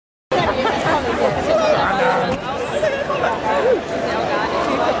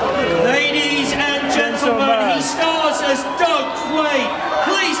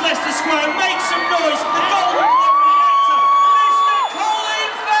Square, make some noise for the golden glory actor, Mr.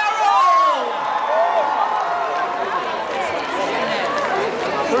 Colin Farrell!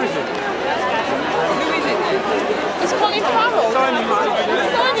 Who is it? It's Colin Farrell.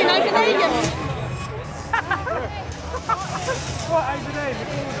 Signing over Canadian. What over there in the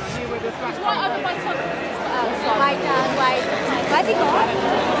corner? Near where the flash. It's right over my son. Wait. Where's he gone?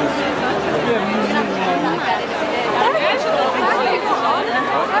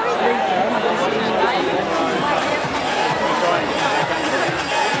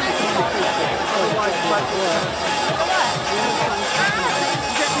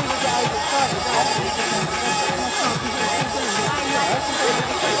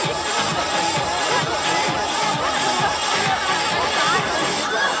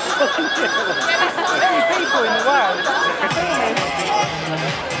 People in the world.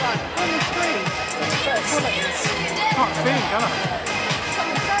 Can't see, can I?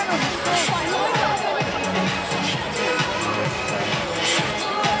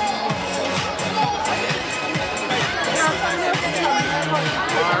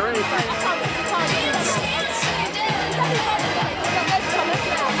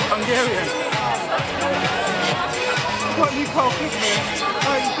 Hungarian. What you call Christmas?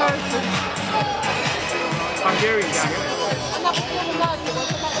 Person. Hungarian gang, isn't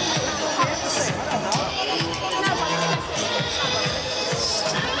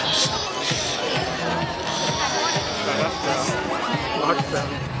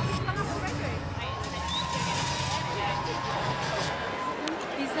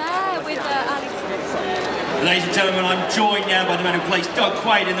He's there with Alex. Ladies and gentlemen, I'm joined now by the man who plays Doug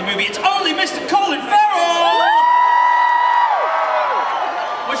Quaid in the movie. It's only Mr. Colin Farrell!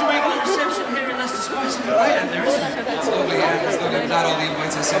 What do you make of the reception here in Leicester Square? It's great out there, isn't it? It's lovely, yeah. It's lovely. I'm glad all the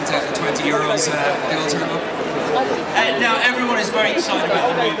invites I sent out for €20 they all turn up. Now, everyone is very excited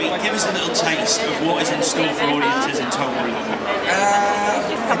about the movie. Give us a little taste of what is in store for audiences in Tom Reed.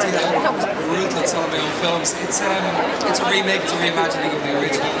 I do that. Brutal, it's all my own films. It's a remake, it's a reimagining of the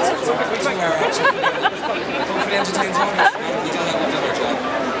original. It's a 2-hour action film. Hopefully entertains audience. We do that, we've done our job.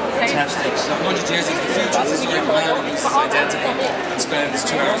 Fantastic. So, 100 years into the future, it's a story of a man who loses his identity and spends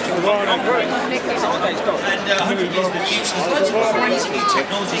 2 hours doing it. and 100 years in the future, there's loads of crazy new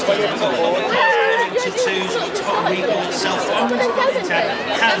technologies going on. Tattoos, top recall, self-phone,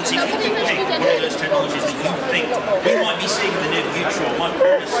 hands. If you could pick one of those technologies that you think we might be seeing in the near future or might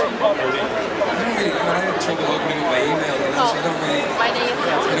want to see, what would it be? I have trouble opening up my email, you know, so I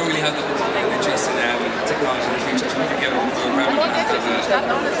don't really have an interest in technology in the future. So I can get a program and I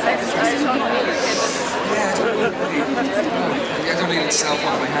don't need a cell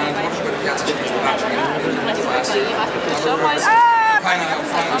phone in my hand. What about if you had to change the battery in the class?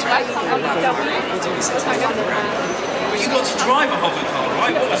 But you got to drive a hover car,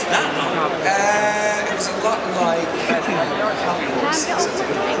 right? What was that like? It was a lot like Happy Horse. It's a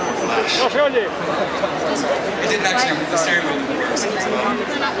bit of a flash. It didn't actually move the steering wheel reverse.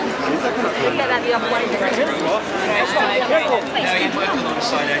 Now you work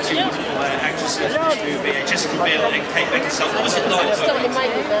alongside actually wonderful actresses in this movie, Jessica Biel and Kate Beckinsale. What was it like?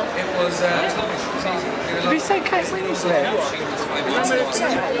 It was lovely. Did we say Kate Winslet? There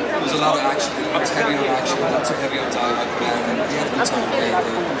was a lot of action. It was heavy on action, lots of heavy on dialogue. We had a good time.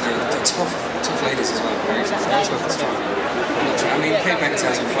 They're tough ladies as well. Very tough and strong. I mean, Kate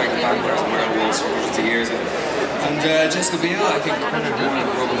Beckinsale has been fighting backwards and werewolves for hundreds of years. And Jessica Biel, I think, grew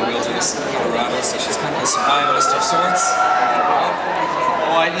up in the wilderness in Colorado, so she's kind of a survivalist of sorts.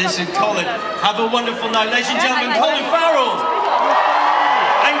 All right, listen, Colin, have a wonderful night. Ladies and gentlemen, Colin Farrell.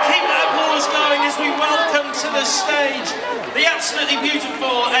 And keep that applause going as we welcome to the stage the absolutely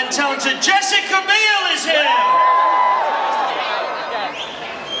beautiful and talented Jessica Biel is here.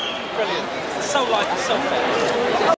 Brilliant. So light and so fair.